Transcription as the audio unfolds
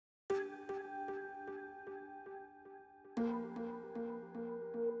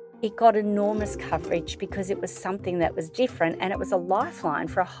It got enormous coverage because it was something that was different, and it was a lifeline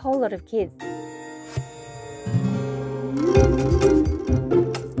for a whole lot of kids.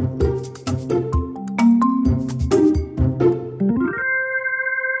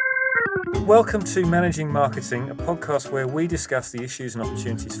 Welcome to Managing Marketing, a podcast where we discuss the issues and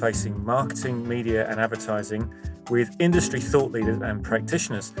opportunities facing marketing, media and advertising with industry thought leaders and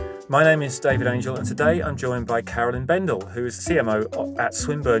practitioners. My name is David Angel, and today I'm joined by Carolyn Bendall, who is CMO at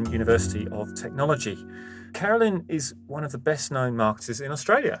Swinburne University of Technology. Carolyn is one of the best known marketers in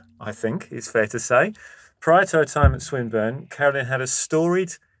Australia, I think it's fair to say. Prior to her time at Swinburne, Carolyn had a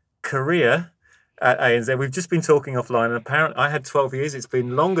storied career at ANZ. We've just been talking offline, and apparently I had 12 years. It's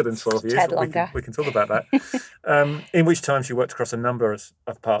been longer than 12 years. Tad longer. We can talk about that. In which time she worked across a number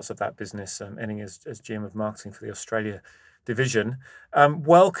of parts of that business, ending as GM of Marketing for the Australia division.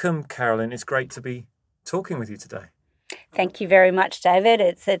 Welcome, Carolyn. It's great to be talking with you today. Thank you very much, David.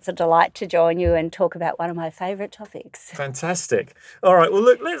 It's a delight to join you and talk about one of my favourite topics. Fantastic. All right. Well,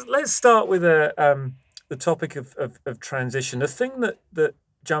 look, let's start with the topic of transition. The thing that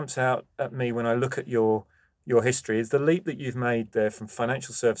jumps out at me when I look at your history is the leap that you've made there from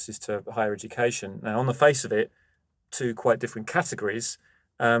financial services to higher education. Now, on the face of it, two quite different categories,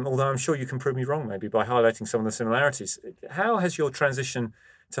 although I'm sure you can prove me wrong maybe by highlighting some of the similarities. How has your transition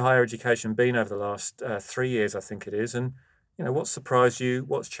to higher education been over the last 3 years, I think it is, and what's surprised you,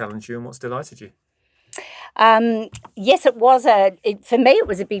 what's challenged you, and what's delighted you? Yes, it was for me it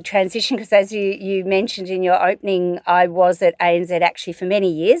was a big transition because, as you mentioned in your opening, I was at ANZ actually for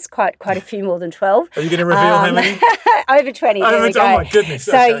many years, quite a few more than 12. Are you going to reveal how many? Over 20. There we go. Oh my goodness.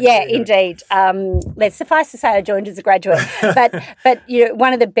 So okay, yeah, indeed. Let's suffice to say I joined as a graduate. but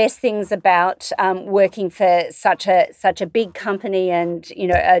one of the best things about working for such a big company and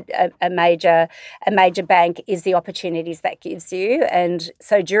a major bank is the opportunities that gives you. And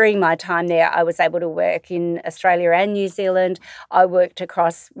so during my time there, I was able to work in Australia and New Zealand. I worked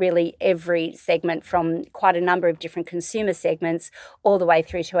across really every segment, from quite a number of different consumer segments all the way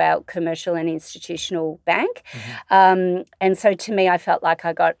through to our commercial and institutional bank. Mm-hmm. And so to me, I felt like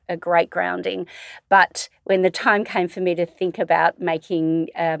I got a great grounding. But when the time came for me to think about making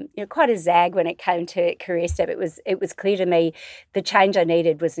quite a zag when it came to career step, it was clear to me the change I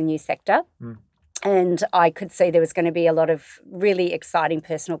needed was a new sector. Mm. And I could see there was going to be a lot of really exciting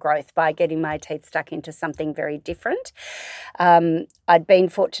personal growth by getting my teeth stuck into something very different. I'd been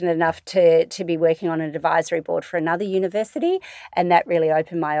fortunate enough to be working on an advisory board for another university, and that really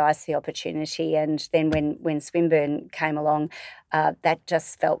opened my eyes to the opportunity. And then when Swinburne came along, that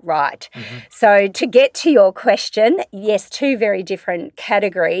just felt right. Mm-hmm. So to get to your question, yes, two very different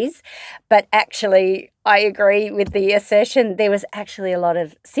categories, but actually I agree with the assertion. There was actually a lot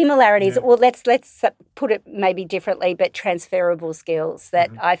of similarities. Yeah. Well, let's put it maybe differently, but transferable skills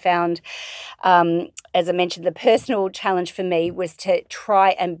that I found. As I mentioned, the personal challenge for me was to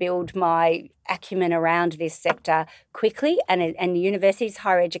try and build my acumen around this sector quickly, and universities,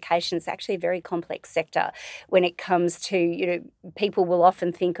 higher education is actually a very complex sector when it comes to, people will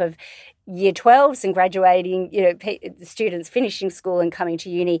often think of year 12s and graduating, students finishing school and coming to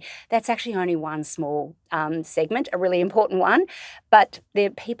uni. That's actually only one small segment, a really important one. But there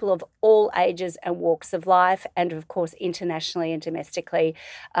are people of all ages and walks of life, and of course internationally and domestically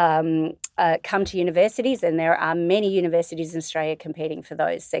come to universities, and there are many universities in Australia competing for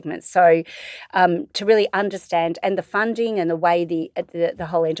those segments. So to really understand, and the funding and the way the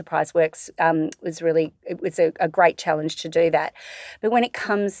whole enterprise works was a great challenge to do that. But when it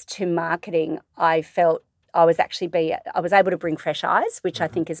comes to marketing, I felt I was able to bring fresh eyes, which I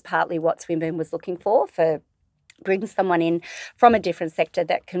think is partly what Swinburne was looking for bring someone in from a different sector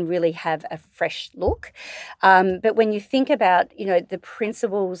that can really have a fresh look. But when you think about, the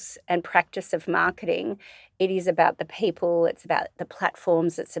principles and practice of marketing, it is about the people, it's about the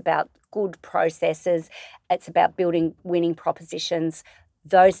platforms, it's about good processes, it's about building winning propositions.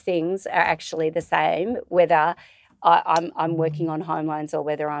 Those things are actually the same, whether I'm working on home loans or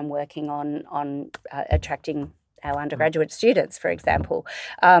whether I'm working on attracting our undergraduate students, for example.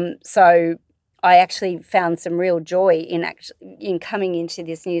 So I actually found some real joy in coming into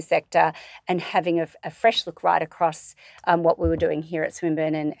this new sector and having a fresh look right across what we were doing here at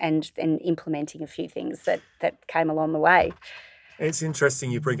Swinburne and implementing a few things that came along the way. It's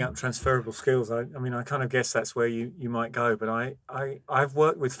interesting you bring up transferable skills. I mean, I kind of guess that's where you might go, but I've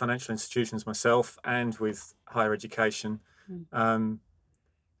worked with financial institutions myself and with higher education. And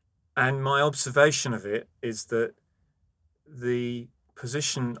my observation of it is that the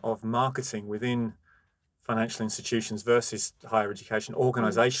position of marketing within financial institutions versus higher education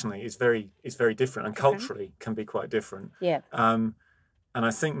organisationally is very different, and culturally can be quite different. Yeah. And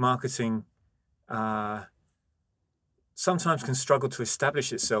I think marketing sometimes can struggle to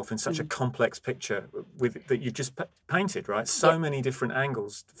establish itself in such a complex picture that you've just painted, right? So many different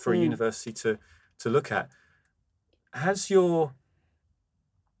angles for a university to look at. Has your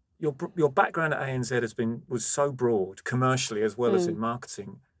background at ANZ was so broad commercially as well as in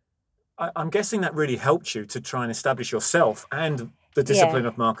marketing? I'm guessing that really helped you to try and establish yourself and the discipline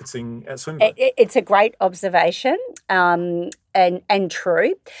of marketing at Swinburne. It's a great observation, and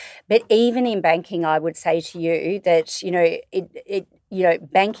true. But even in banking, I would say to you that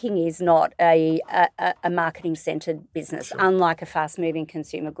banking is not a marketing-centred business, Sure. unlike a fast-moving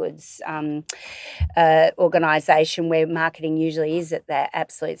consumer goods organisation where marketing usually is at the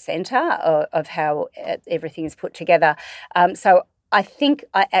absolute centre of how everything is put together. So I think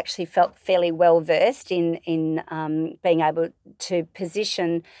I actually felt fairly well versed in being able to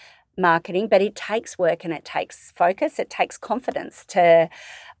position marketing, but it takes work and it takes focus, it takes confidence to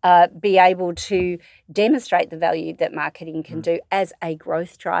be able to demonstrate the value that marketing can do as a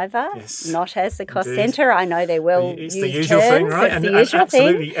growth driver, not as a cost centre. I know they're well it's used the usual terms. thing, right? It's the usual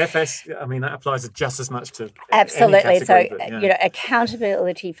absolutely, thing. FS. I mean, that applies just as much to absolutely. any category, So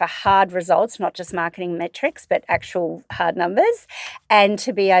accountability for hard results, not just marketing metrics, but actual hard numbers, and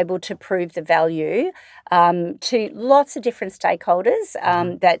to be able to prove the value to lots of different stakeholders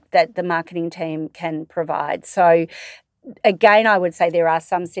that the marketing team can provide. So again, I would say there are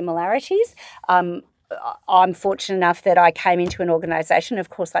some similarities. I'm fortunate enough that I came into an organisation. Of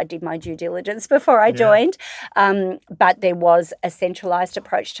course, I did my due diligence before I joined, but there was a centralised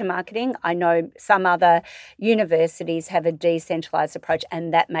approach to marketing. I know some other universities have a decentralised approach,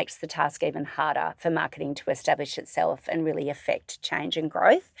 and that makes the task even harder for marketing to establish itself and really affect change and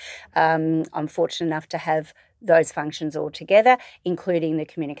growth. I'm fortunate enough to have those functions all together, including the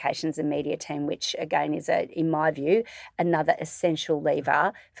communications and media team, which again is, in my view, another essential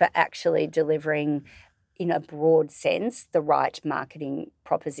lever for actually delivering, in a broad sense, the right marketing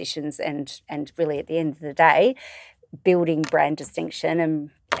propositions and really at the end of the day, building brand distinction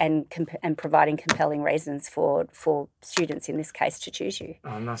and providing compelling reasons for students in this case to choose you.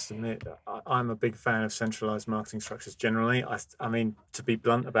 I must admit, I'm a big fan of centralised marketing structures generally. I mean, to be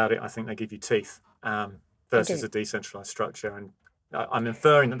blunt about it, I think they give you teeth. Versus a decentralised structure, and I'm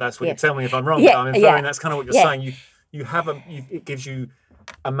inferring that's what you tell me if I'm wrong. But I'm inferring that's kind of what you're saying. It gives you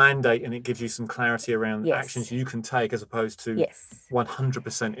a mandate and it gives you some clarity around actions you can take as opposed to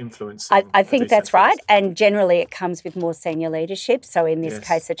 100% influence. I think that's right, and generally it comes with more senior leadership. So in this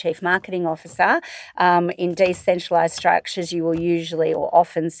case, a chief marketing officer. In decentralised structures, you will usually or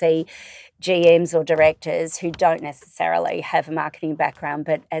often see GMs or directors who don't necessarily have a marketing background,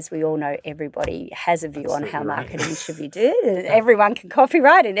 but as we all know, everybody has a view on how marketing should be done. Everyone can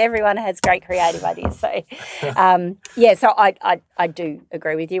copyright and everyone has great creative ideas. So, so I do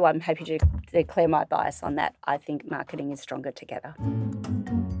agree with you. I'm happy to declare my bias on that. I think marketing is stronger together.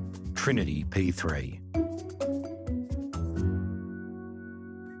 Trinity P3.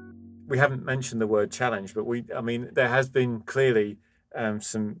 We haven't mentioned the word challenge, but there has been clearly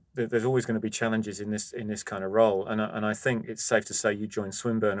there's always going to be challenges in this kind of role, and I think it's safe to say you joined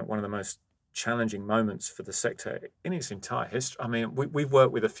Swinburne at one of the most challenging moments for the sector in its entire history. I mean, we've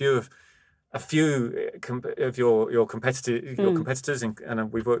worked with a few of your competitors,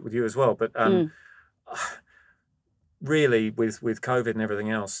 and we've worked with you as well. But really, with COVID and everything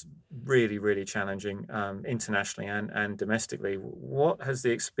else, really, really challenging internationally and domestically. What has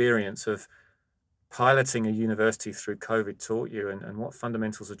the experience of piloting a university through COVID taught you, and what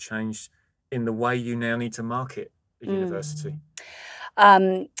fundamentals have changed in the way you now need to market a university?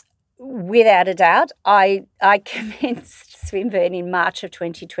 Without a doubt, I commenced Swinburne in March of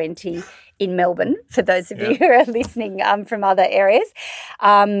 2020 in Melbourne, for those of you who are listening from other areas.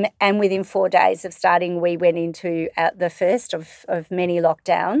 And within 4 days of starting, we went into the first of many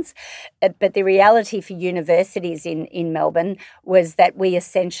lockdowns. But the reality for universities in Melbourne was that we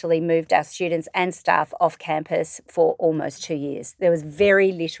essentially moved our students and staff off campus for almost 2 years. There was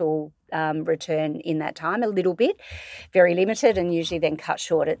very little return in that time, a little bit, very limited, and usually then cut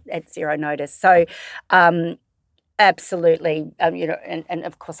short at zero notice. So absolutely, and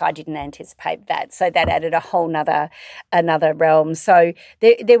of course I didn't anticipate that. So that added a whole another realm. So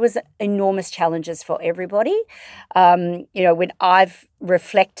there was enormous challenges for everybody. When I've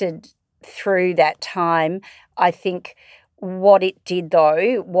reflected through that time, I think what it did,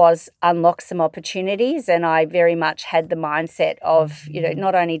 though, was unlock some opportunities, and I very much had the mindset of,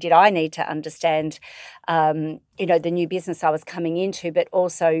 not only did I need to understand, the new business I was coming into, but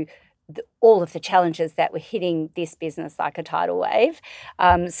also all of the challenges that were hitting this business like a tidal wave.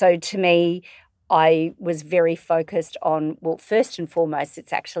 So to me, I was very focused on, well, first and foremost,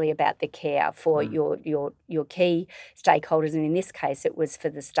 it's actually about the care for your key stakeholders, and in this case, it was for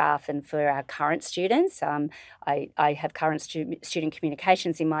the staff and for our current students. I have current student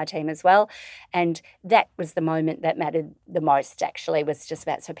communications in my team as well, and that was the moment that mattered the most. Actually, was just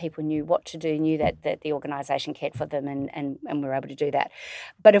about so people knew what to do, knew that the organisation cared for them, and we were able to do that.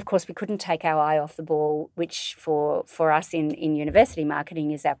 But of course, we couldn't take our eye off the ball, which for us in university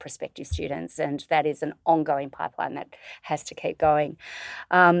marketing is our prospective students, and that is an ongoing pipeline that has to keep going.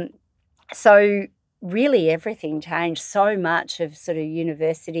 So really everything changed. So much of sort of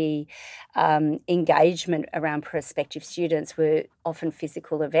university engagement around prospective students were often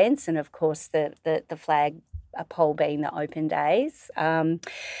physical events, and of course the flag pole being the open days.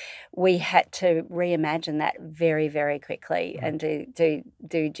 We had to reimagine that very, very quickly and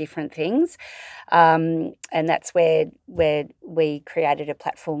do different things. And that's where we created a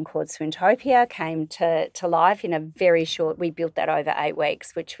platform called Swintopia, came to life in a very short, we built that over 8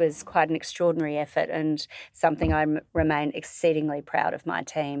 weeks, which was quite an extraordinary effort and something I remain exceedingly proud of my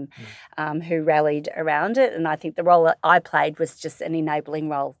team who rallied around it. And I think the role that I played was just an enabling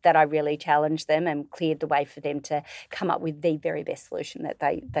role, that I really challenged them and cleared the way for them to come up with the very best solution that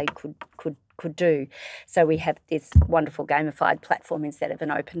they could do. So we have this wonderful gamified platform instead of an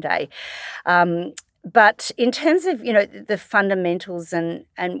open day. But in terms of, the fundamentals and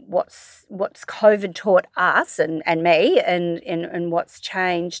what's COVID taught us and me and what's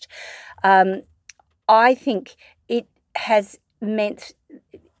changed, I think it has meant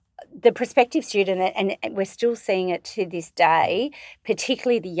the prospective student, and we're still seeing it to this day,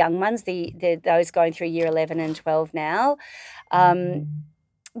 particularly the young ones, those going through year 11 and 12 now,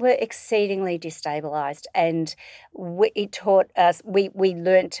 were exceedingly destabilised, and it taught us, we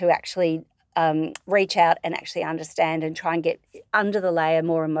learned to actually reach out and actually understand and try and get under the layer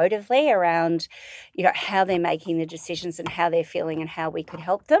more emotively around, how they're making the decisions and how they're feeling and how we could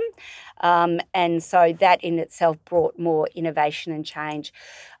help them. And so that in itself brought more innovation and change.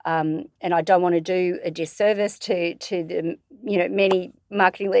 And I don't want to do a disservice to the many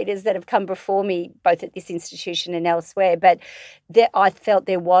marketing leaders that have come before me, both at this institution and elsewhere, but I felt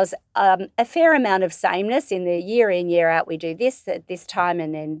there was a fair amount of sameness in the year in, year out. We do this at this time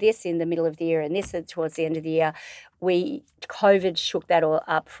and then this in the middle of the year and this towards the end of the year. COVID shook that all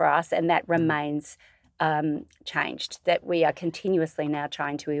up for us, and that remains changed, that we are continuously now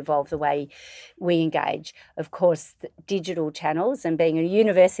trying to evolve the way we engage. Of course, the digital channels, and being a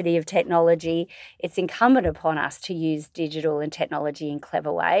university of technology, it's incumbent upon us to use digital and technology in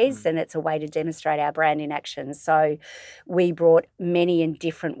clever ways, and it's a way to demonstrate our brand in action. So we brought many and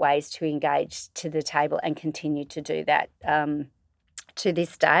different ways to engage to the table and continue to do that to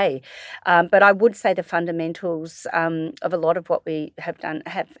this day. But I would say the fundamentals of a lot of what we have done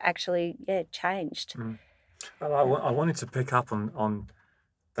have actually, changed. Well, I wanted to pick up on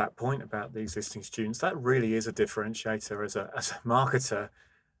that point about the existing students. That really is a differentiator as a marketer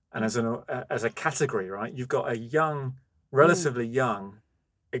and as a category, right? You've got a young, relatively young,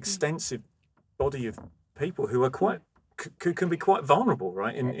 extensive body of people who are can be quite vulnerable,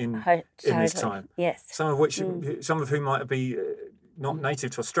 right? In this time, yes. Some of whom might be not native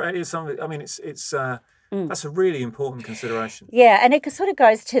to Australia. That's a really important consideration. Yeah, and it sort of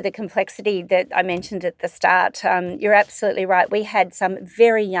goes to the complexity that I mentioned at the start. You're absolutely right. We had some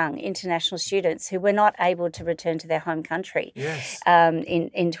very young international students who were not able to return to their home country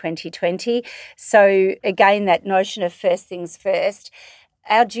in 2020. So again, that notion of first things first,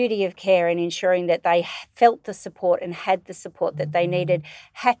 our duty of care in ensuring that they felt the support and had the support that they needed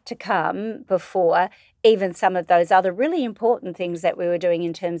had to come before even some of those other really important things that we were doing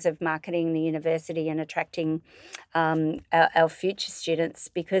in terms of marketing the university and attracting our future students,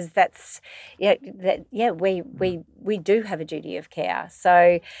 because we do have a duty of care.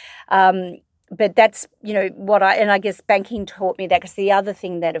 So but that's, I guess banking taught me that, because the other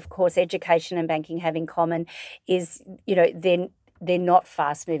thing that, of course, education and banking have in common is, they're not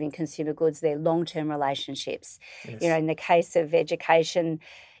fast-moving consumer goods, they're long-term relationships. Yes. In the case of education,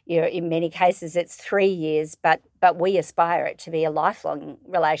 in many cases it's 3 years, but we aspire it to be a lifelong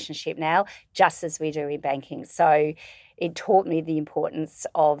relationship now, just as we do in banking. So it taught me the importance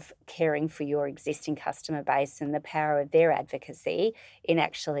of caring for your existing customer base and the power of their advocacy in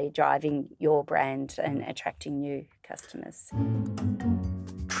actually driving your brand and attracting new customers.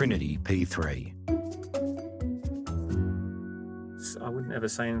 Trinity P3. I wouldn't ever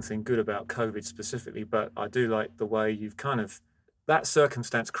say anything good about COVID specifically, but I do like the way you've kind of that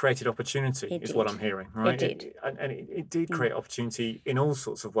circumstance created opportunity, is what I'm hearing, right? It did. It did create opportunity in all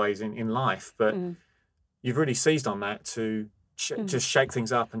sorts of ways in life, but you've really seized on that to just shake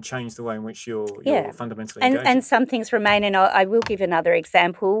things up and change the way in which you're fundamentally engaging. And some things remain, and I will give another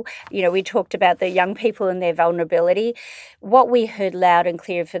example. We talked about the young people and their vulnerability. What we heard loud and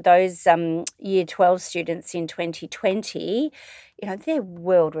clear for those Year 12 students in 2020, their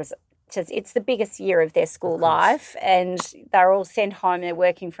world was it's the biggest year of their school life, and they're all sent home, they're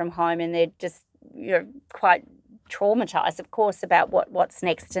working from home, and they're just quite traumatized, of course, about what's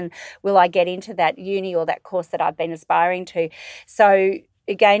next, and will I get into that uni or that course that I've been aspiring to. So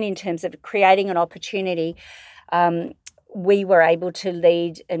again, in terms of creating an opportunity, we were able to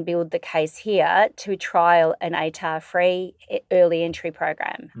lead and build the case here to trial an ATAR-free early entry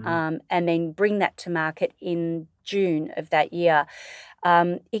program, and then bring that to market in June of that year.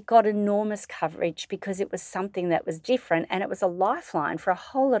 It got enormous coverage because it was something that was different, and it was a lifeline for a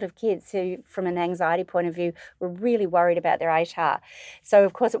whole lot of kids who, from an anxiety point of view, were really worried about their ATAR. So,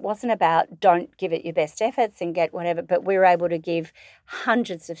 of course, it wasn't about don't give it your best efforts and get whatever, but we were able to give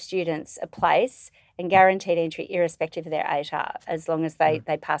hundreds of students a place and guaranteed entry irrespective of their ATAR, as long as they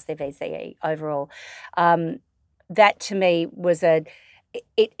pass their VCE overall. That, to me, was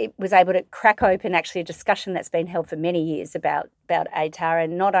it was able to crack open actually a discussion that's been held for many years about ATAR,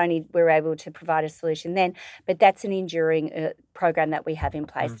 and not only were we able to provide a solution then, but that's an enduring program that we have in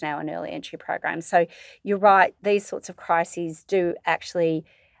place now, an early entry program. So you're right, these sorts of crises do actually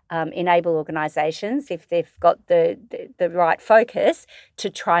enable organisations, if they've got the right focus, to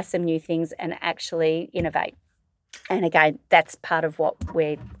try some new things and actually innovate. And again, that's part of what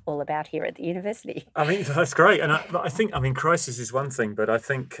we're all about here at the university. I mean, that's great. And I think, crisis is one thing, but I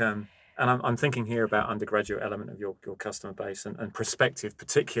think, and I'm thinking here about undergraduate element of your customer base and perspective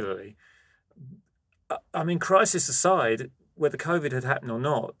particularly. I mean, crisis aside, whether COVID had happened or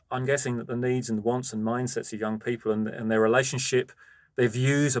not, I'm guessing that the needs and wants and mindsets of young people and their relationship, their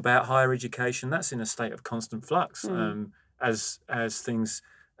views about higher education, that's in a state of constant flux as things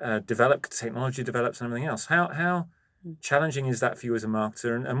develop, technology develops and everything else. How challenging is that for you as a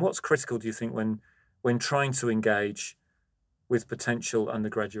marketer, and what's critical, do you think, when trying to engage with potential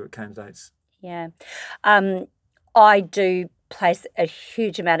undergraduate candidates? Yeah. I do place a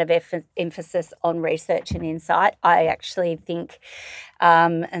huge amount of emphasis on research and insight. I actually think,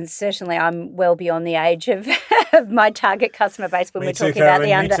 and certainly I'm well beyond the age of my target customer base when we're talking about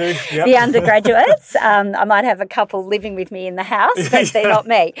the undergraduates. I might have a couple living with me in the house, but they're not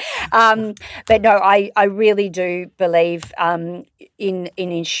me. But no, I really do believe in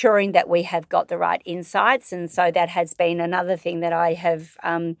ensuring that we have got the right insights, and so that has been another thing that I have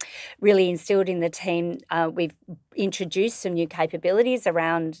really instilled in the team. We've introduced some new capabilities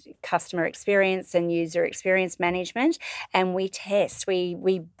around customer experience and user experience management, and we test.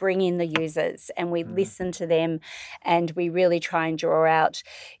 We bring in the users and we listen to them, and we really try and draw out,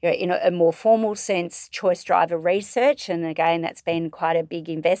 in a more formal sense, choice driver research. And again, that's been quite a big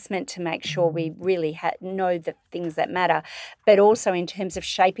investment to make sure we really know the things that matter, but also in terms of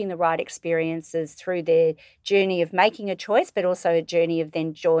shaping the right experiences through their journey of making a choice, but also a journey of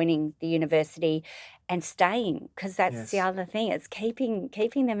then joining the university and staying, because that's the other thing. It's keeping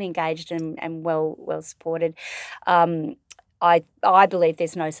them engaged and well supported. I believe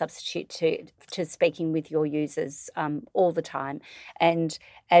there's no substitute to speaking with your users all the time, and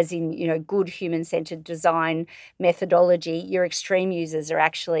as in good human-centered design methodology, your extreme users are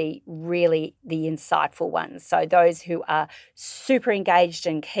actually really the insightful ones. So those who are super engaged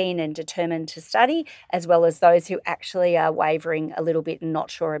and keen and determined to study, as well as those who actually are wavering a little bit and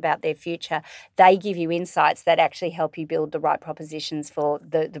not sure about their future, they give you insights that actually help you build the right propositions for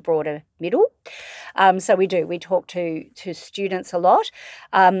the broader middle. So we talk to students a lot.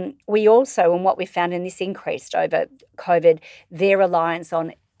 We also, and what we found, and this increased over COVID, their reliance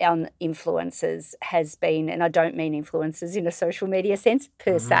on influencers has been, and I don't mean influencers in a social media sense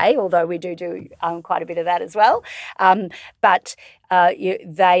per se, although we do quite a bit of that as well. But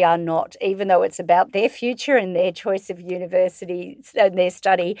they are not, even though it's about their future and their choice of university and their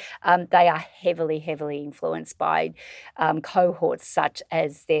study, they are heavily influenced by cohorts such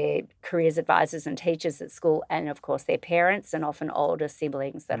as their careers advisors and teachers at school, and of course their parents and often older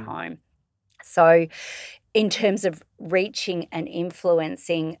siblings at home. So in terms of reaching and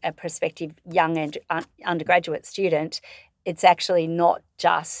influencing a prospective young and undergraduate student, it's actually not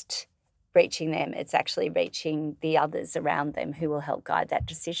just reaching them, it's actually reaching the others around them who will help guide that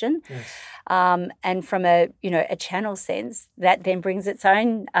decision. And from a channel sense, that then brings its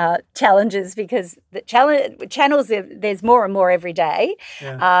own challenges, because the channels, there's more and more every day.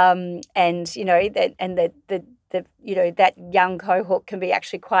 And that young cohort can be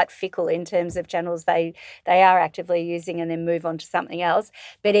actually quite fickle in terms of channels they are actively using and then move on to something else.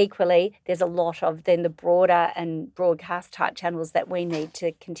 But equally, there's a lot of then the broader and broadcast type channels that we need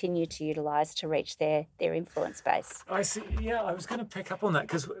to continue to utilise to reach their influence base. I see. Yeah, I was going to pick up on that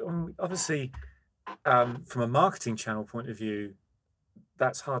because obviously, from a marketing channel point of view,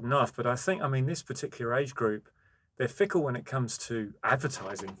 that's hard enough. But I mean, this particular age group, they're fickle when it comes to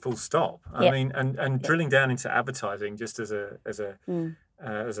advertising. Full stop. I mean, and drilling down into advertising just as a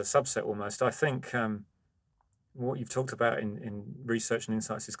subset almost. I think what you've talked about in research and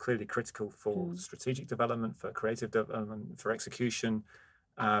insights is clearly critical for strategic development, for creative development, for execution.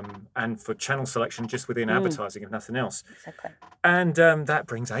 And for channel selection just within advertising, if nothing else. Exactly. And that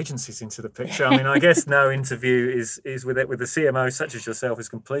brings agencies into the picture. I mean, I guess no interview is with the CMO such as yourself is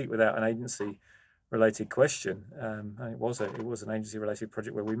complete without an agency-related question. And it was an agency-related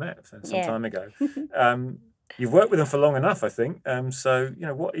project where we met some time ago. You've worked with them for long enough, I think. So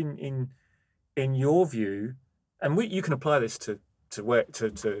what in your view, and you can apply this to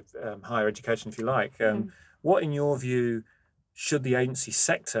higher education if you like. What in your view should the agency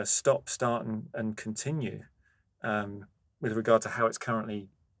sector stop, start, and continue with regard to how it's currently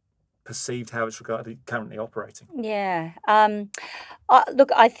perceived, how it's currently operating? Yeah.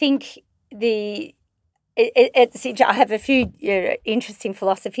 Look, I think I have a few interesting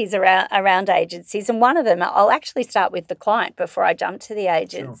philosophies around agencies, and one of them, I'll actually start with the client before I jump to the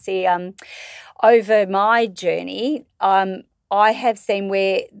agency. Sure. Over my journey, I have seen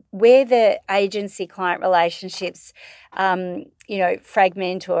where the agency-client relationships,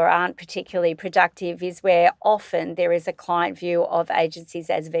 fragment or aren't particularly productive is where often there is a client view of agencies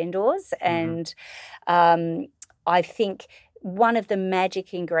as vendors. And I think one of the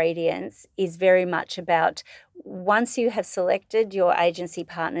magic ingredients is very much about once you have selected your agency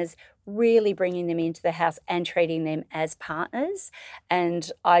partners, really bringing them into the house and treating them as partners.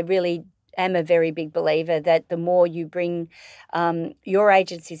 And I really am a very big believer that the more you bring your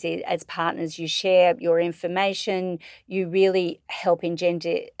agencies as partners, you share your information, you really help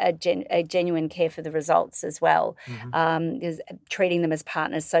engender a genuine care for the results as well, treating them as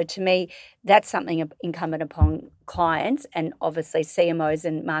partners. So to me, that's something incumbent upon clients and obviously CMOs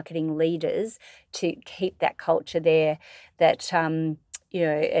and marketing leaders to keep that culture there that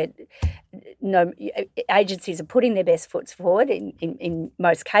agencies are putting their best foot forward in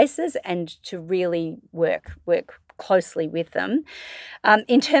most cases, and to really work closely with them.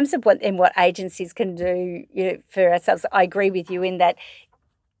 In terms of what agencies can do for ourselves, I agree with you in that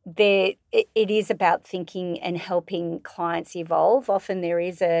it is about thinking and helping clients evolve. Often there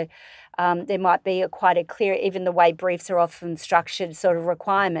is there might be quite a clear, even the way briefs are often structured, sort of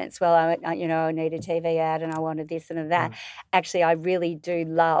requirements. Well, I need a TV ad and I wanted this and that. Actually, I really do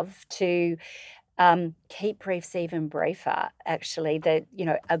love to keep briefs even briefer. Actually,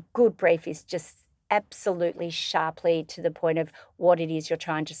 a good brief is just absolutely sharply to the point of what it is you're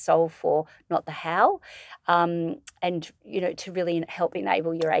trying to solve for, not the how. And to really help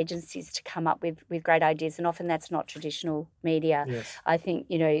enable your agencies to come up with great ideas. And often that's not traditional media. Yes. I think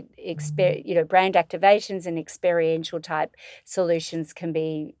brand activations and experiential type solutions can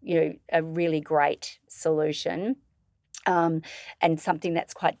be a really great solution. And something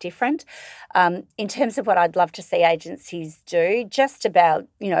that's quite different. In terms of what I'd love to see agencies do, just about,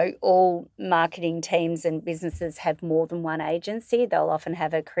 all marketing teams and businesses have more than one agency. They'll often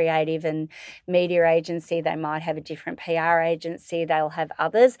have a creative and media agency. They might have a different PR agency. They'll have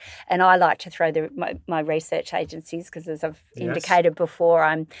others. And I like to throw my research agencies because, as I've indicated before,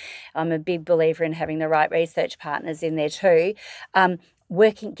 I'm a big believer in having the right research partners in there too.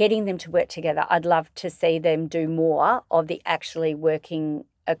 Getting them to work together. I'd love to see them do more of the actually working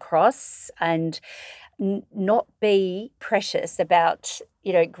across and not be precious about,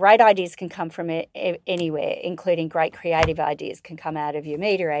 great ideas can come from anywhere, including great creative ideas can come out of your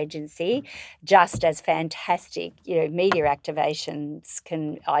media agency, just as fantastic, media activations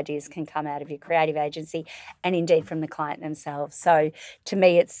ideas can come out of your creative agency and indeed from the client themselves. So to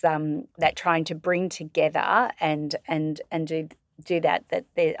me, it's that trying to bring together and do that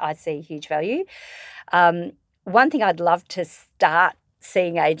I see huge value. One thing I'd love to start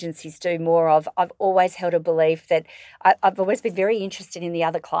seeing agencies do more of, I've always held a belief that I've always been very interested in the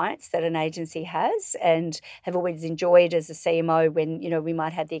other clients that an agency has and have always enjoyed as a CMO when, we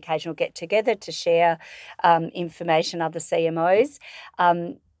might have the occasional get together to share information, other CMOs.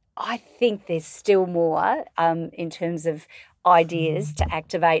 I think there's still more in terms of ideas to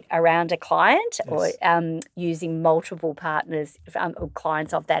activate around a client, or using multiple partners or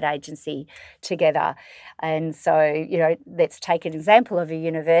clients of that agency together. And so, let's take an example of a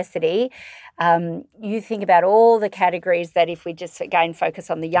university. You think about all the categories that, if we just again focus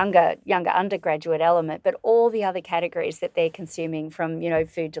on the younger undergraduate element, but all the other categories that they're consuming, from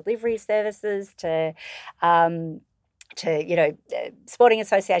food delivery services to sporting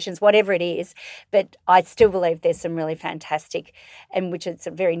associations, whatever it is. But I still believe there's some really fantastic, and which is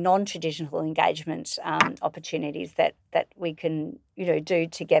a very non-traditional engagement opportunities that we can do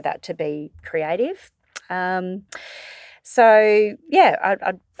together to be creative. So yeah,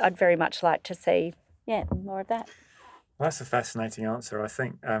 I'd very much like to see more of that. Well, that's a fascinating answer, I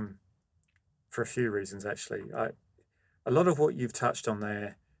think, for a few reasons actually. A lot of what you've touched on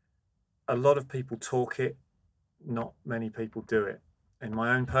there, a lot of people talk it, not many people do it. In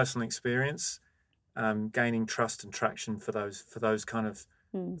my own personal experience, gaining trust and traction for those kind of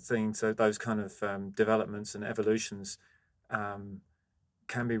things, so those kind of developments and evolutions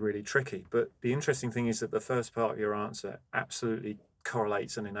can be really tricky. But the interesting thing is that the first part of your answer absolutely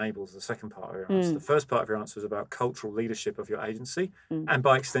correlates and enables the second part of your answer. The first part of your answer was about cultural leadership of your agency, and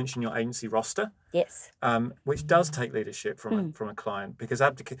by extension your agency roster. Yes. Which does take leadership from a client, because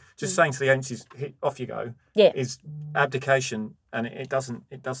just saying to the agencies, off you go, is abdication, and it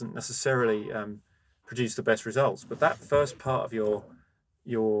doesn't necessarily produce the best results. But that first part of your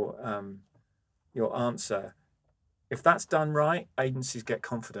answer, if that's done right, agencies get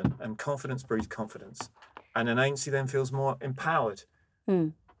confident, and confidence breeds confidence, and an agency then feels more empowered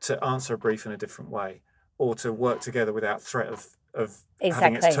to answer a brief in a different way, or to work together without threat of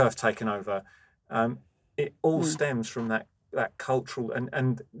having its turf taken over. It all stems from that cultural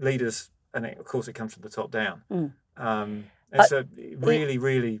and leaders, and of course it comes from the top down. It's a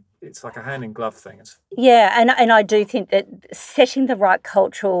really, it's like a hand in glove thing. And I do think that setting the right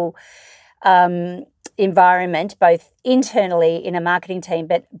cultural environment, both internally in a marketing team,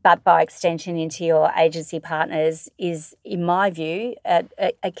 but by extension into your agency partners, is, in my view,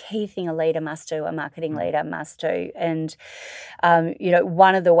 a key thing a leader must do, a marketing leader must do. And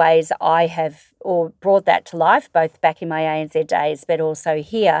one of the ways I have brought that to life, both back in my ANZ days, but also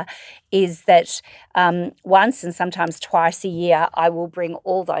here, is that once and sometimes twice a year, I will bring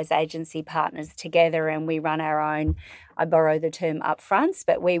all those agency partners together, and we run our own, I borrow the term upfronts,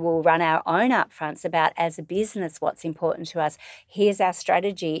 but we will run our own upfronts about, as a business, what's important to us. Here's our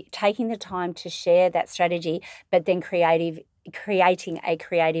strategy, taking the time to share that strategy, but then creating a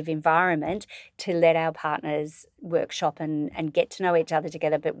creative environment to let our partners workshop and get to know each other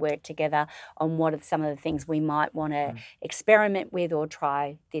together, but work together on what are some of the things we might want to experiment with or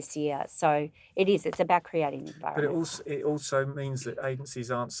try this year. So it's about creating an environment. But it also means that agencies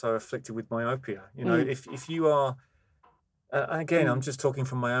aren't so afflicted with myopia. If you are, again, I'm just talking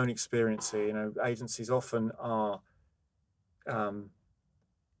from my own experience here. Agencies often are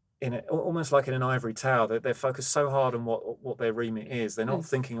almost like in an ivory tower. They're focused so hard on what their remit is. They're not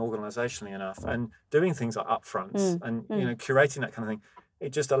thinking organisationally enough, and doing things like upfronts and curating that kind of thing.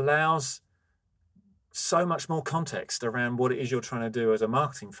 It just allows so much more context around what it is you're trying to do as a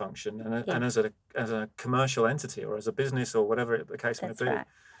marketing function and as a commercial entity, or as a business, or whatever the case may be. Right.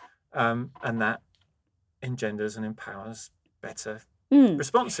 And that engenders and empowers better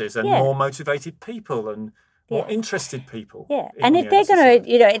responses and more motivated people and more interested people. Yeah, and if they're going to,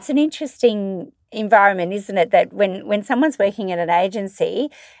 it's an interesting environment, isn't it, that when someone's working at an agency,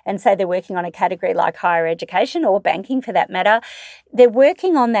 and say they're working on a category like higher education or banking for that matter, they're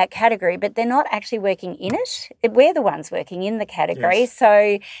working on that category, but they're not actually working in it. We're the ones working in the category. Yes.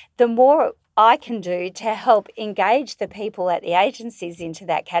 So the more I can do to help engage the people at the agencies into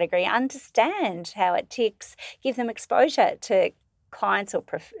that category, understand how it ticks, give them exposure to clients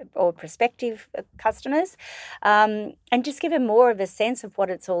or prospective customers, and just give them more of a sense of what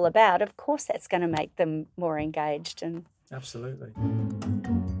it's all about. Of course, that's going to make them more engaged. And absolutely.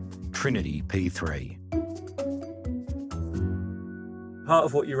 Trinity P3. Part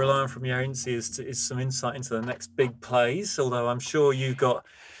of what you rely on from your agency is some insight into the next big plays, although I'm sure you've got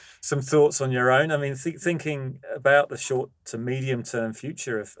some thoughts on your own. I mean, thinking about the short to medium term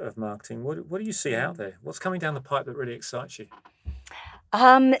future of marketing, what do you see out there? What's coming down the pipe that really excites you?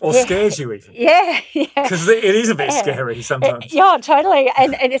 Or scares you even? Yeah. Because it is a bit scary sometimes. Yeah, totally.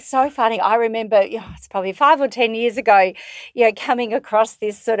 And it's so funny. I remember, it's probably 5 or 10 years ago, coming across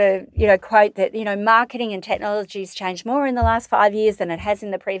this sort of, quote that, marketing and technology has changed more in the last 5 years than it has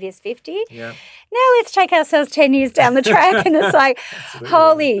in the previous 50. Yeah. Now let's take ourselves 10 years down the track, and it's like,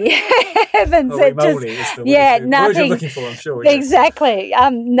 holy heavens. Holy moly is the word you're looking for, I'm sure. Yes. Exactly.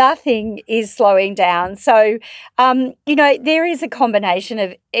 Nothing is slowing down. So, there is a combination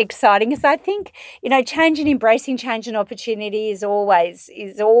of exciting, because I think, change and embracing change and opportunity is always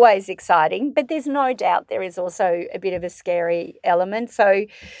exciting, but there's no doubt there is also a bit of a scary element. So,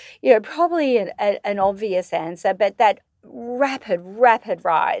 probably an obvious answer, but that rapid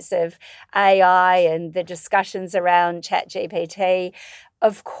rise of AI and the discussions around ChatGPT,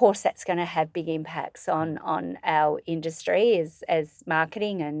 of course that's going to have big impacts on our industry as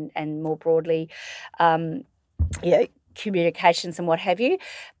marketing and more broadly communications and what have you.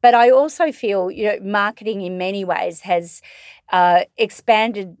 But I also feel, marketing in many ways has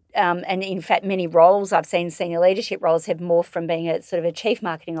expanded, and in fact, many roles I've seen, senior leadership roles, have morphed from being a sort of a chief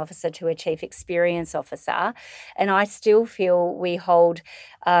marketing officer to a chief experience officer. And I still feel we hold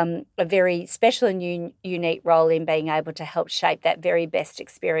a very special and unique role in being able to help shape that very best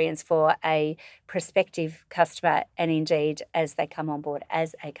experience for a prospective customer, and indeed as they come on board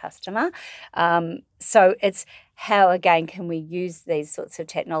as a customer. So it's how, again, can we use these sorts of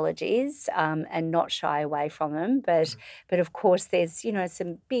technologies and not shy away from them? But of course, there's,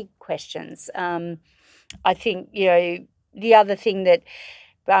 some big questions. I think, the other thing that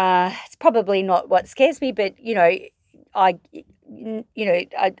it's probably not what scares me, but, I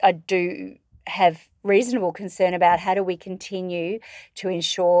do have reasonable concern about how do we continue to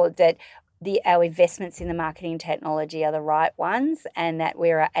ensure that our investments in the marketing technology are the right ones, and that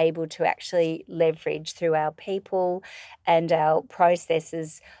we're able to actually leverage through our people and our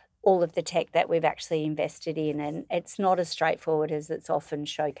processes all of the tech that we've actually invested in. And it's not as straightforward as it's often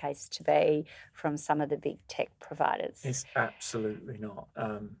showcased to be from some of the big tech providers. It's absolutely not.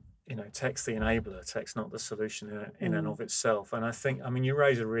 Tech's the enabler. Tech's not the solution in and of itself. And I think, you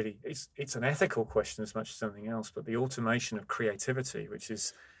raise a really, it's an ethical question as much as something else, but the automation of creativity, which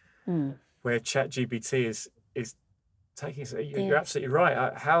is where ChatGPT is taking. You're absolutely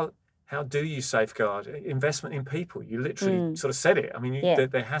right. How do you safeguard investment in people? You literally sort of said it.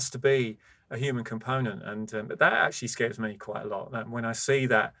 There has to be a human component, and that actually scares me quite a lot. That when I see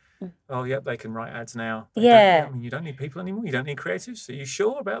that, they can write ads now. You don't need people anymore. You don't need creatives. Are you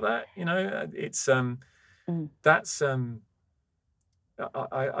sure about that? It's that's.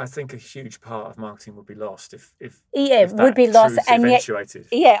 I think a huge part of marketing would be lost if would be lost, and eventuated.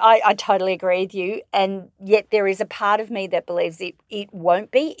 Yet, I totally agree with you. And yet, there is a part of me that believes it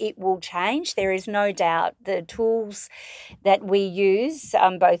won't be. It will change. There is no doubt. The tools that we use,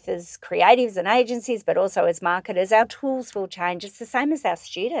 both as creatives and agencies, but also as marketers, our tools will change. It's the same as our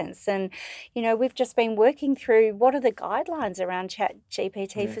students. And we've just been working through what are the guidelines around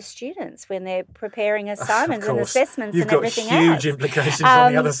ChatGPT for students when they're preparing assignments and assessments and everything else. You've got huge implications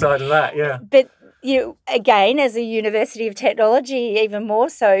on the other side of that, yeah. But again, as a University of Technology, even more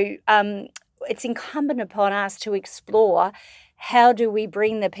so, it's incumbent upon us to explore how do we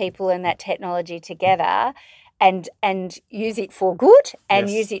bring the people and that technology together and use it for good and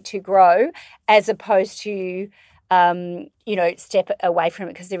use it to grow, as opposed to step away from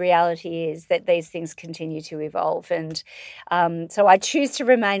it, because the reality is that these things continue to evolve. And so I choose to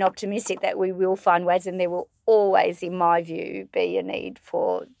remain optimistic that we will find ways, and there will always, in my view, be a need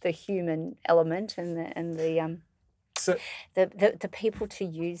for the human element and the people to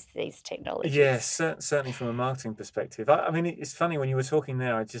use these technologies. Yes, certainly from a marketing perspective. It's funny when you were talking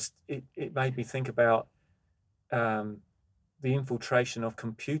there. It made me think about the infiltration of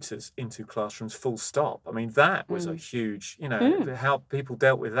computers into classrooms, full stop. That was a huge, how people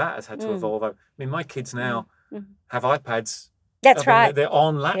dealt with that has had to evolve. My kids now have iPads. That's right. They're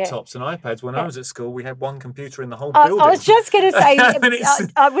on laptops and iPads. When I was at school, we had one computer in the whole building. I was just going to say,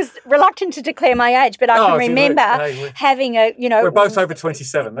 I was reluctant to declare my age, but I can remember having we're both over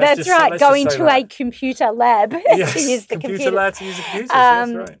 27. That's right, going to a computer lab to use the computer lab to use the computers.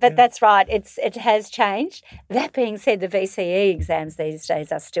 That's right. But that's right. It has changed. That being said, the VCE exams these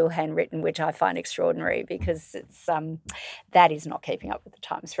days are still handwritten, which I find extraordinary, because it's that is not keeping up with the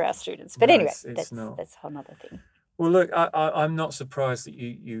times for our students. But anyway, that's a whole other thing. Well, look, I'm not surprised that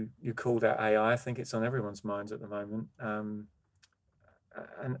you called out AI. I think it's on everyone's minds at the moment. And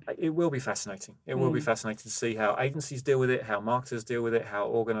it will be fascinating. It will be fascinating to see how agencies deal with it, how marketers deal with it, how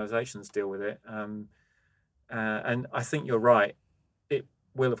organisations deal with it. And I think you're right. It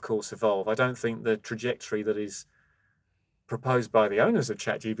will, of course, evolve. I don't think the trajectory that is proposed by the owners of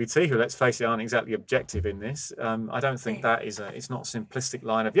ChatGPT, who, let's face it, aren't exactly objective in this. I don't think that is it's not a simplistic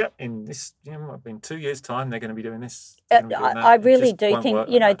line of, in this, in 2 years' time, they're going to be doing this. I really do think,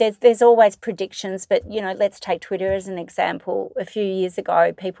 there's always predictions, but, let's take Twitter as an example. A few years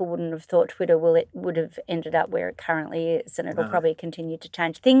ago, people wouldn't have thought Twitter would have ended up where it currently is, and it'll probably continue to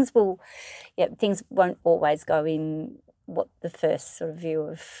change. Things won't always go in what the first sort of view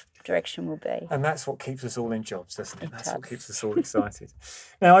of direction will be. And that's what keeps us all in jobs, doesn't it? That's what keeps us all excited.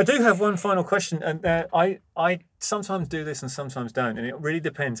 Now, I do have one final question, and I sometimes do this and sometimes don't, and it really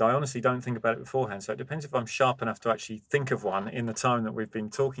depends. I honestly don't think about it beforehand, so it depends if I'm sharp enough to actually think of one in the time that we've been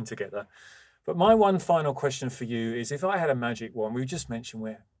talking together. But my one final question for you is, if I had a magic wand, we just mentioned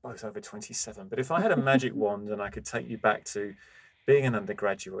we're both over 27, but if I had a magic wand and I could take you back to being an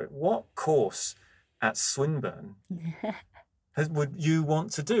undergraduate, what course at Swinburne would you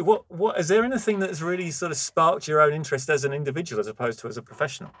want to do? What is there anything that's really sort of sparked your own interest as an individual as opposed to as a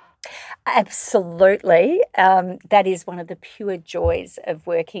professional? Absolutely. That is one of the pure joys of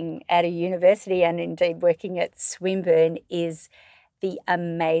working at a university, and indeed working at Swinburne, is the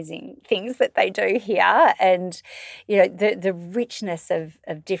amazing things that they do here, and the richness of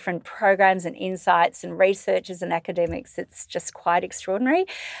different programs and insights and researchers and academics. It's just quite extraordinary.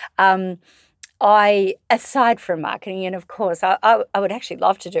 Aside from marketing, and of course, I would actually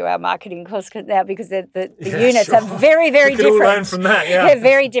love to do our marketing course now, because the units are very, very different. We could all learn from that, They're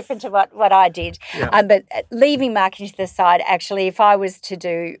very different to what I did. Yeah. But leaving marketing to the side, actually, if I was to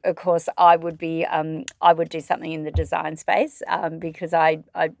do a course, I would do something in the design space, because I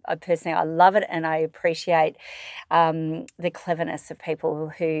personally, I love it, and I appreciate the cleverness of people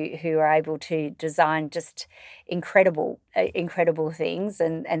who are able to design just incredible things,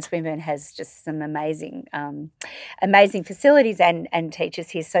 and Swinburne has just some amazing facilities and teachers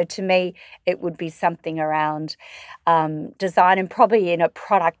here. So to me, it would be something around design, and probably in a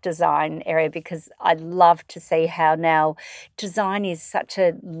product design area, because I love to see how now design is such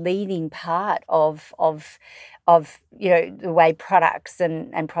a leading part of the way products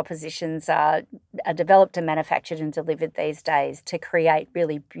and propositions are developed and manufactured and delivered these days, to create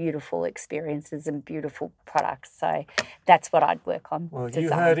really beautiful experiences and beautiful products. So that's what I'd work on. Well, design.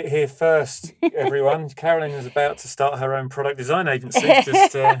 You heard it here first, everyone. Carolyn is about to start her own product design agency.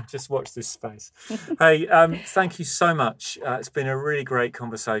 Just watch this space. Hey, thank you so much. It's been a really great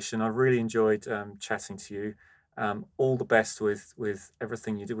conversation. I really enjoyed chatting to you. All the best with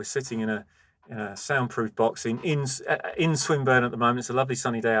everything you do. We're sitting in a soundproof box in Swinburne at the moment. It's a lovely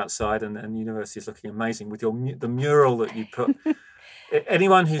sunny day outside, and the university is looking amazing with the mural that you put.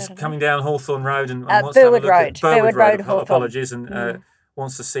 Anyone who's coming down Hawthorne Road and wants to have a look at Burwood Road, apologies, and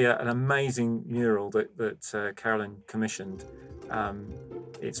wants to see an amazing mural that Carolyn commissioned,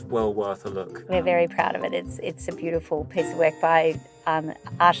 it's well worth a look. We're very proud of it. It's a beautiful piece of work by an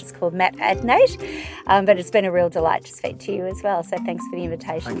artist called Matt Adnate, but it's been a real delight to speak to you as well. So thanks for the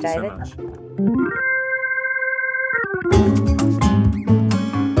invitation, Thank David. You so much.